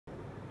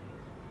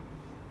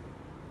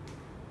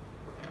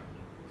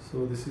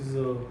So this is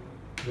a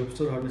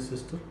Webster Hardness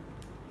Tester,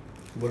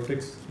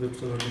 VERTEX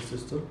Webster Hardness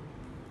Tester.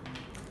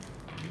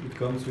 It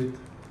comes with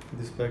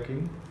this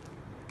packing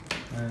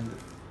and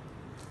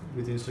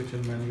with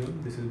instruction manual.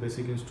 This is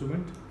basic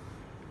instrument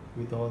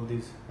with all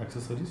these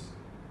accessories,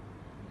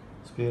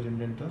 spare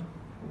indenter,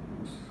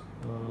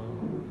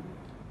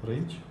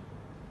 range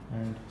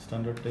and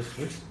standard test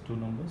weights, 2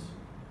 numbers.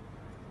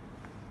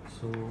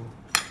 So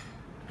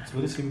it's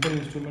very simple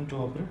instrument to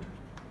operate.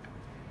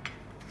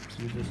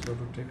 So you just have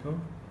to take out.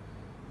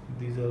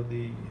 These are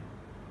the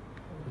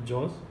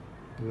jaws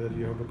where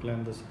you have to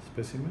clamp the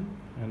specimen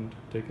and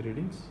take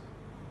readings.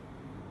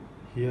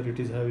 Here it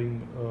is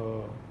having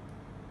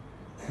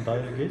a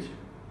dial gauge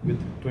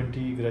with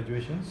 20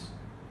 graduations,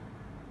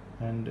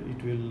 and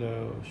it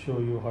will show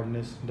you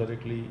hardness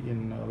directly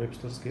in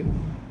Webster scale.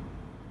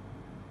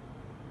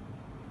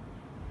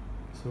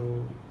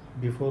 So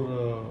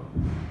before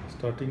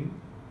starting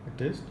a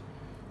test,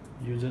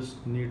 you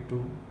just need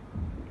to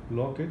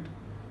lock it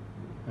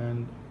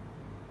and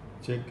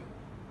check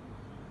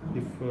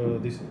if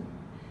this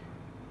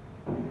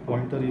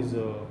pointer is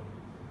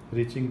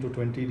reaching to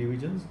 20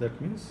 divisions. That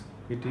means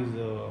it is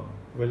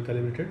well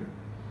calibrated,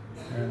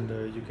 and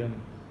you can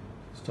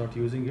start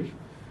using it.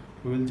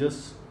 We will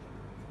just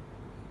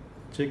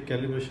check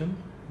calibration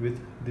with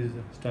these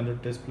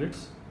standard test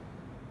plates.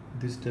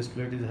 This test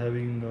plate is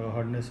having a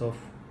hardness of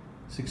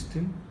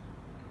 16,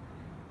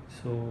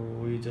 so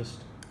we just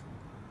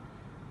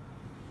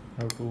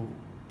have to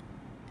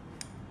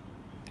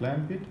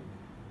clamp it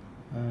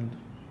and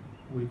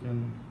we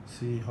can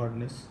see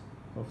hardness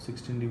of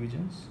 16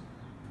 divisions.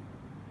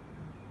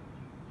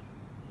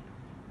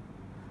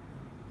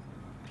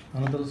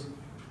 Another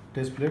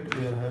test plate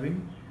we are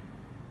having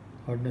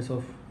hardness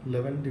of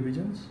 11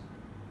 divisions.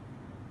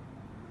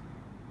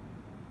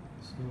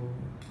 So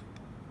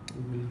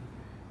we will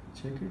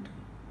check it.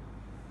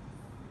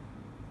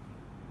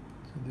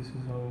 So this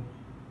is how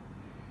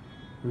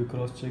we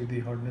cross check the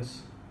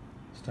hardness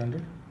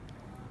standard,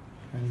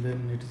 and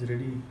then it is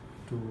ready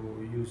to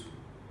use.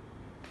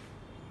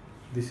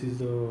 This is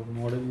the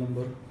model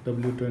number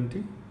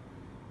W20,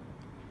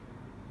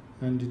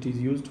 and it is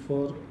used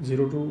for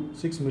 0 to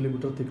 6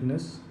 millimeter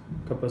thickness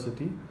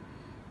capacity.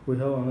 We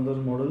have another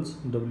models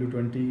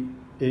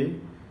W20A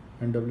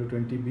and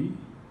W20B.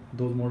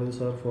 Those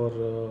models are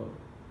for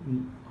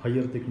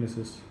higher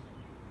thicknesses.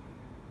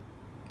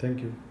 Thank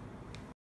you.